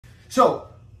So,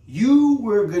 you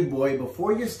were a good boy.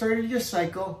 Before you started your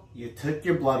cycle, you took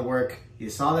your blood work. You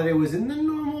saw that it was in the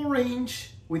normal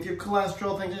range with your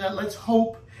cholesterol, things like that. Let's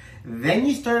hope. Then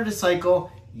you started a cycle.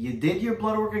 You did your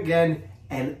blood work again,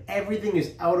 and everything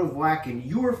is out of whack, and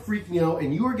you are freaking out,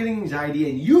 and you are getting anxiety,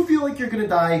 and you feel like you're gonna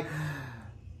die.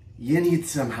 You need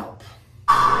some help.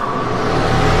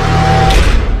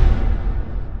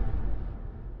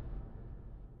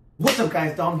 What's up,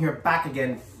 guys? Dom here, back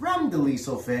again from the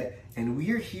Fit, and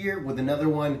we're here with another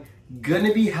one.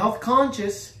 Gonna be health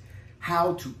conscious,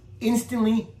 how to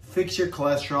instantly fix your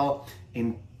cholesterol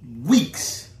in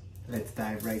weeks. Let's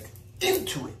dive right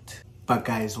into it. But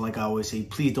guys, like I always say,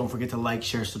 please don't forget to like,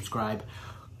 share, subscribe,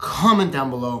 comment down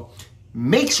below.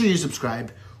 Make sure you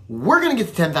subscribe. We're gonna get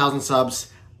to 10,000 subs.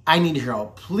 I need your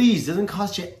help. Please, doesn't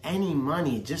cost you any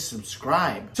money, just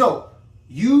subscribe. So,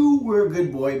 you were a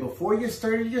good boy. Before you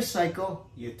started your cycle,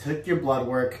 you took your blood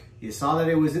work. You saw that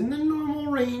it was in the normal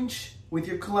range with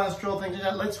your cholesterol, things like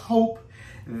that. Let's hope.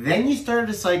 Then you started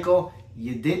a cycle.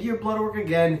 You did your blood work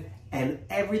again, and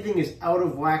everything is out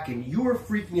of whack, and you are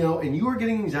freaking out, and you are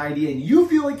getting anxiety, and you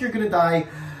feel like you're gonna die.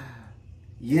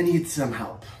 You need some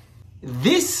help.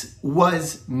 This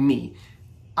was me.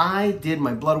 I did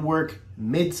my blood work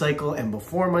mid-cycle and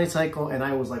before my cycle, and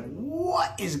I was like,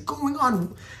 what is going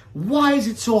on? Why is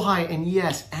it so high? And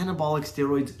yes, anabolic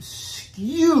steroids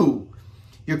skew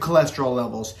your cholesterol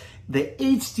levels. The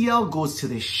HDL goes to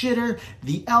the shitter,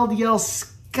 the LDL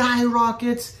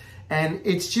skyrockets, and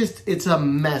it's a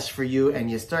mess for you, and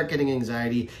you start getting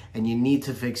anxiety, and you need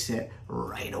to fix it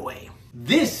right away.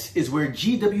 This is where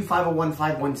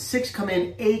GW501516 come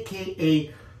in,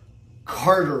 aka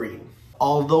Cardarine.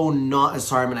 Although not a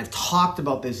SARM, and I've talked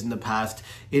about this in the past,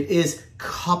 it is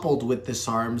coupled with the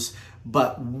SARMs,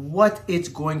 but what it's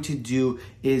going to do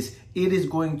is it is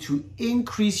going to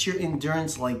increase your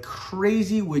endurance like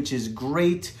crazy, which is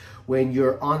great when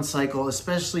you're on cycle,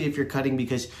 especially if you're cutting,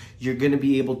 because you're gonna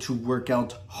be able to work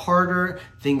out harder,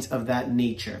 things of that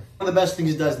nature. One of the best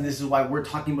things it does, and this is why we're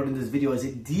talking about in this video, is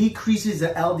it decreases the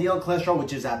LDL cholesterol,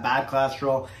 which is that bad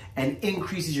cholesterol, and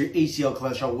increases your HDL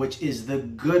cholesterol, which is the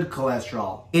good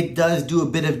cholesterol. It does do a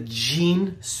bit of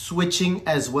gene switching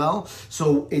as well.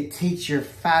 So it takes your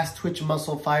fast twitch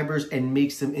muscle fibers and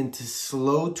makes them into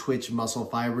slow twitch muscle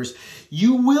fibers.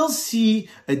 You will see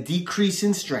a decrease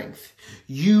in strength.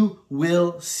 You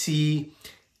will see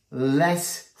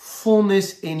less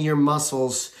fullness in your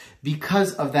muscles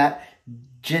because of that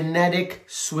genetic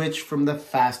switch from the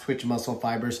fast twitch muscle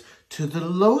fibers to the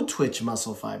low twitch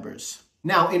muscle fibers.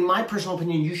 Now, in my personal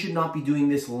opinion, you should not be doing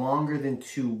this longer than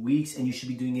 2 weeks, and you should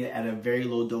be doing it at a very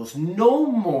low dose. No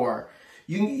more.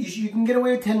 You can get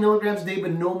away with 10 milligrams a day,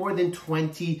 but no more than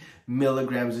 20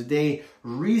 milligrams a day.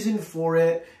 Reason for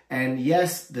it, and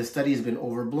yes, the study has been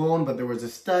overblown, but there was a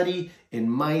study in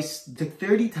mice, took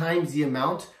 30 times the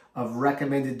amount of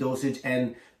recommended dosage,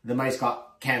 and the mice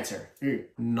got cancer.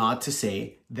 Not to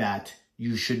say that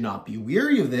you should not be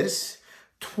weary of this.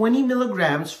 20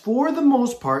 milligrams, for the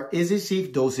most part, is a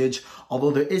safe dosage,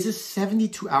 although there is a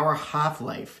 72-hour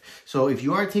half-life. So if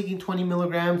you are taking 20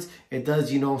 milligrams, it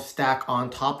does, stack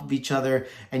on top of each other,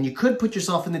 and you could put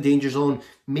yourself in the danger zone.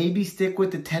 Maybe stick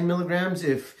with the 10 milligrams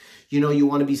if, you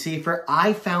want to be safer.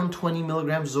 I found 20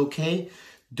 milligrams is okay.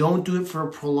 Don't do it for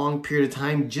a prolonged period of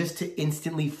time just to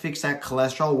instantly fix that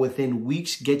cholesterol within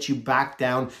weeks, get you back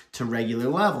down to regular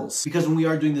levels. Because when we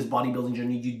are doing this bodybuilding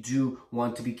journey, you do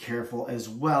want to be careful as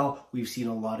well. We've seen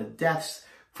a lot of deaths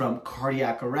from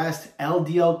cardiac arrest,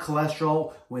 LDL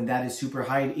cholesterol when that is super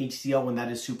high, and HDL when that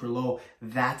is super low.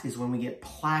 That is when we get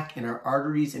plaque in our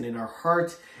arteries and in our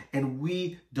heart, and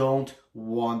we don't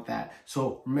want that.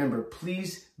 So remember,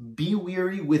 please be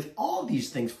wary with all these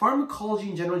things. Pharmacology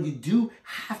in general, you do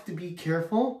have to be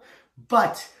careful.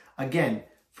 But again,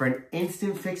 for an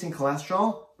instant fix in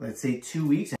cholesterol, let's say 2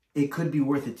 weeks, it could be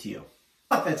worth it to you.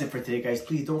 But that's it for today, guys.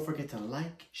 Please don't forget to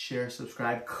like, share,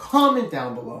 subscribe, comment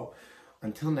down below.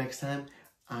 Until next time,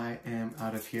 I am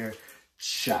out of here.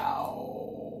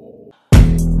 Ciao.